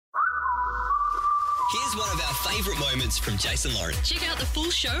Here's one of our favourite moments from Jason Lauren. Check out the full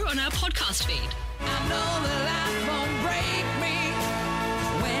show on our podcast feed. I know that life won't break me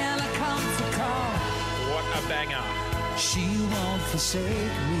when I come to call. What a banger. She won't forsake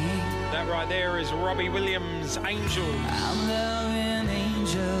me. That right there is Robbie Williams, Angels. I'm loving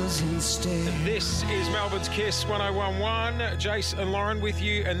angels instead. This is Melbourne's Kiss 1011. Jace and Lauren with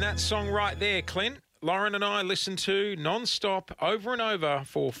you, and that song right there, Clint, Lauren and I listened to non-stop over and over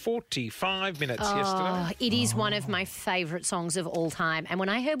for 45 minutes yesterday. It is one of my favourite songs of all time. And when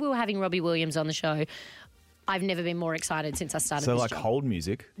I heard we were having Robbie Williams on the show, I've never been more excited since I started So this like job. hold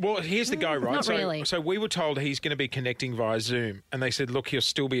music? Well, here's the go, right? Not really. So we were told he's going to be connecting via Zoom, and they said, look, he'll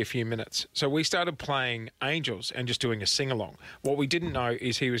still be a few minutes. So we started playing Angels and just doing a sing-along. What we didn't know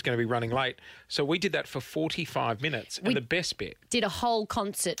is he was going to be running late. So we did that for 45 minutes, and the best bit... Did a whole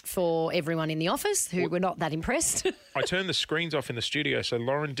concert for everyone in the office who were not that impressed. I turned the screens off in the studio so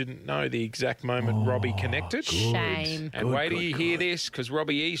Lauren didn't know the exact moment Robbie connected. Shame. And wait till you hear this, because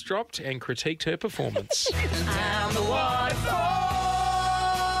Robbie eavesdropped and critiqued her performance. I'm the waterfall,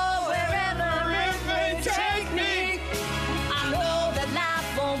 wherever it may take me. I know that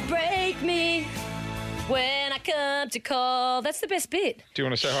life won't break me when I come to call. That's the best bit. Do you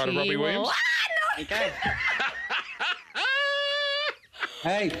want to say hi to Robbie Williams? Okay.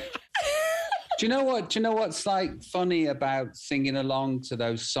 Hey, do you know what? Do you know what's like funny about singing along to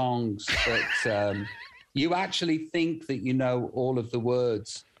those songs that you actually think that you know all of the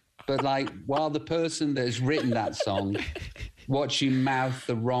words, but like while the person that has written that song watch you mouth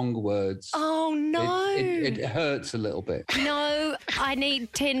the wrong words. Oh, no. It hurts a little bit. No, I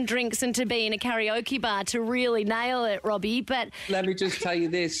need 10 drinks and to be in a karaoke bar to really nail it, Robbie, but... Let me just tell you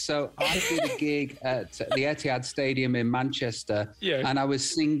this. So I did a gig at the Etihad Stadium in Manchester, and I was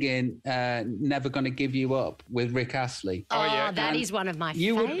singing Never Gonna Give You Up with Rick Astley. Oh, yeah. That is one of my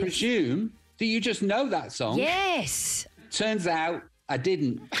You would faves. presume that you just know that song. Yes. Turns out I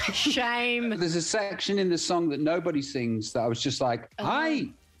didn't. Shame. There's a section in the song that nobody sings that I was just like,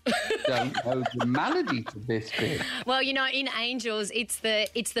 I don't know the melody to this bit. Well, you know, in Angels, it's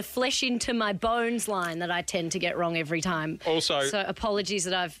the flesh into my bones line that I tend to get wrong every time. Also... So apologies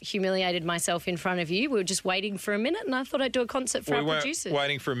that I've humiliated myself in front of you. We were just waiting for a minute and I thought I'd do a concert for our producers. We weren't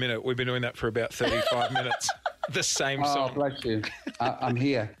waiting for a minute. We've been doing that for about 35 minutes. The same song. Oh, bless you. I'm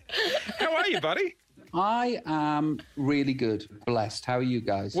here. How are you, buddy? I am really good. Blessed. How are you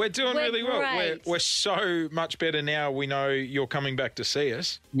guys? We're doing really well. great. We're so much better now. We know you're coming back to see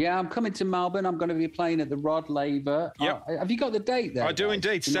us. Yeah, I'm coming to Melbourne. I'm going to be playing at the Rod Laver. Yep. Have you got the date there? I do guys?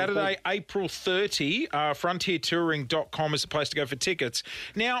 indeed. You know, Saturday, April 30. Frontiertouring.com is the place to go for tickets.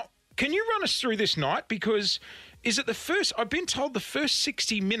 Now, can you run us through this night? Because is it the first... I've been told the first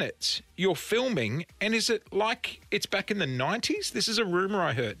 60 minutes you're filming, and is it like it's back in the 90s? This is a rumour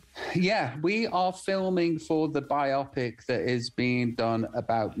I heard. Yeah, we are filming for the biopic that is being done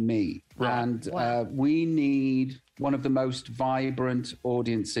about me. Right. And we need one of the most vibrant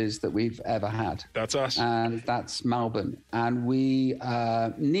audiences that we've ever had. That's us. And that's Melbourne. And we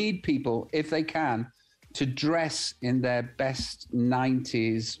need people, if they can, to dress in their best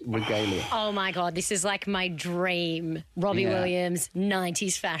 90s regalia. Oh, my God. This is like my dream. Robbie Williams,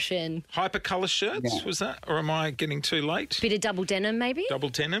 90s fashion. Hypercolour shirts, Yeah. was that? Or am I getting too late? Bit of double denim, maybe? Double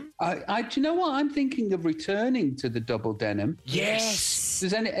denim? Do you know what? I'm thinking of returning to the double denim. Yes.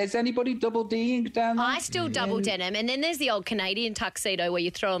 Is anybody double D'ing down there? I still double denim. And then there's the old Canadian tuxedo where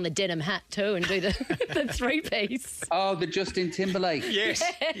you throw on the denim hat too and do the three-piece. Oh, the Justin Timberlake. Yes.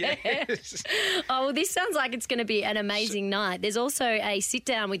 Yes. Oh, well, this sounds like it's going to be an amazing night. There's also a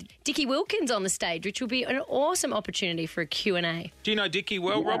sit-down with Dickie Wilkins on the stage, which will be an awesome opportunity for a Q&A. Do you know Dickie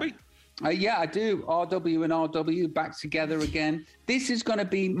well, Robbie? Yeah, I do. RW and RW back together again. This is going to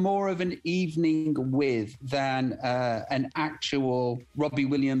be more of an evening with than an actual Robbie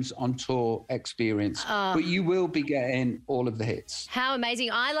Williams on tour experience. But you will be getting all of the hits. How amazing.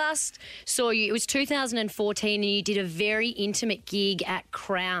 I last saw you, it was 2014, and you did a very intimate gig at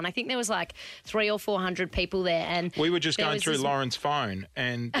Crown. I think there was like 300 or 400 people there. And We were just there going was through this- Lauren's phone,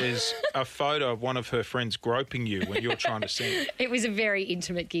 and there's a photo of one of her friends groping you when you're trying to sing. It was a very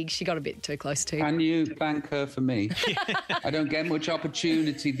intimate gig. She got a bit too close to. Can you thank her for me? I don't get much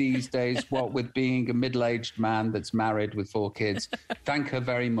opportunity these days, what with being a middle-aged man that's married with 4 kids. Thank her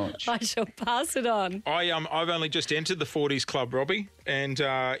very much. I shall pass it on. I've only just entered the 40s club, Robbie, and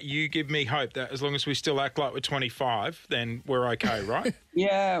you give me hope that as long as we still act like we're 25, then we're okay, right?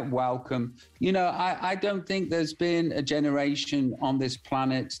 Yeah, welcome. You know, I don't think there's been a generation on this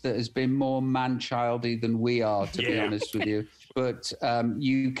planet that has been more man-childy than we are, to be honest with you. But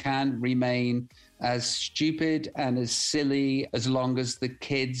you can remain as stupid and as silly as long as the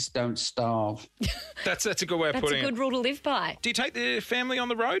kids don't starve. That's a good way of That's putting a good it. rule to live by. Do you take the family on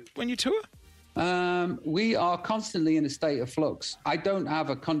the road when you tour? We are constantly in a state of flux. I don't have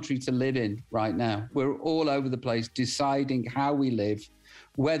a country to live in right now. We're all over the place deciding how we live,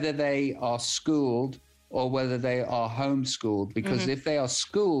 whether they are schooled or whether they are homeschooled. Because if they are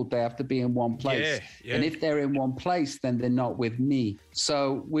schooled, they have to be in one place. Yeah. And if they're in one place, then they're not with me.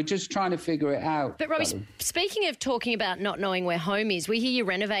 So we're just trying to figure it out. But Robbie, Sally. speaking of talking about not knowing where home is, we hear you're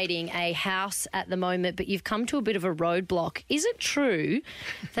renovating a house at the moment, but you've come to a bit of a roadblock. Is it true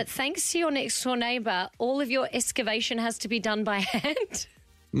that thanks to your next door neighbour, all of your excavation has to be done by hand?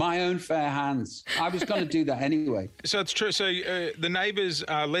 My own fair hands. I was going to do that anyway. So it's true. So the neighbours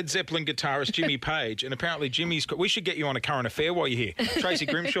are Led Zeppelin guitarist Jimmy Page, and apparently Jimmy's... We should get you on a current affair while you're here. Tracy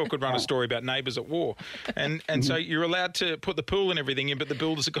Grimshaw could run a story about neighbours at war. And so you're allowed to put the pool and everything in, but the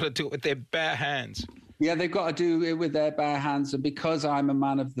builders have got to do it with their bare hands. Yeah, they've got to do it with their bare hands. And because I'm a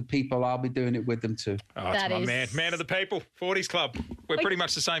man of the people, I'll be doing it with them too. Oh, it's That my is- man. Man of the people. 40s Club. We're pretty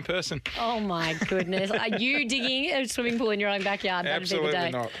much the same person. Oh, my goodness. Are you digging a swimming pool in your own backyard? That'd be the Absolutely day.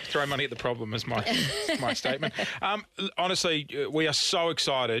 not. Throw money at the problem is my statement. Honestly, we are so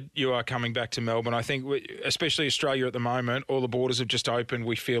excited you are coming back to Melbourne. I think, especially Australia at the moment, all the borders have just opened.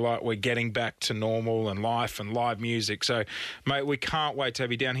 We feel like we're getting back to normal and life and live music. So, mate, we can't wait to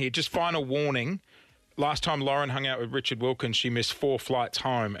have you down here. Just final warning. Last time Lauren hung out with Richard Wilkins, she missed 4 flights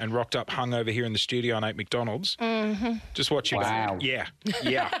home and rocked up hungover here in the studio and ate McDonald's. Mm-hmm. Just watch your Wow. back.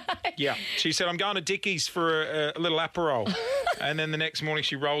 Yeah. She said, I'm going to Dickies for a little Aperol. And then the next morning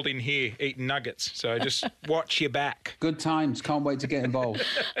she rolled in here eating nuggets. So just watch your back. Good times. Can't wait to get involved.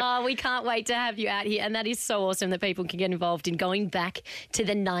 Oh, we can't wait to have you out here. And that is so awesome that people can get involved in going back to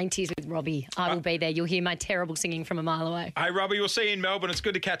the 90s with Robbie. I will be there. You'll hear my terrible singing from a mile away. Hey, Robbie, we'll see you in Melbourne. It's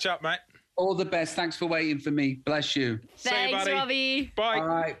good to catch up, mate. All the best. Thanks for waiting for me. Bless you. See you, Thanks, buddy. Robbie. Bye. All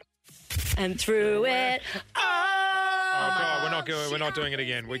right. And through it. Oh, God, we're not doing it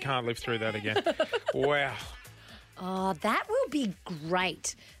again. We can't live through that again. Wow. Oh, that will be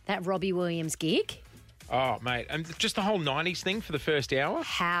great, that Robbie Williams gig. Oh, mate. And just the whole 90s thing for the first hour.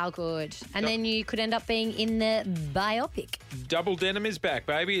 How good. And then you could end up being in the biopic. Double Denim is back,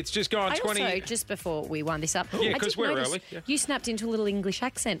 baby. It's just gone 20... Also, just before we wind this up, Yeah, I 'cause did we're notice early, yeah. You snapped into a little English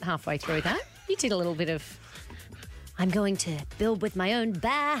accent halfway through that. You did a little bit of, I'm going to build with my own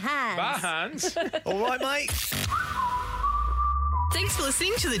bare hands. Bahans. All right, mate. Thanks for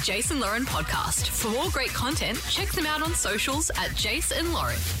listening to the Jason Lauren podcast. For more great content, check them out on socials at Jason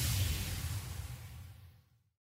Lauren.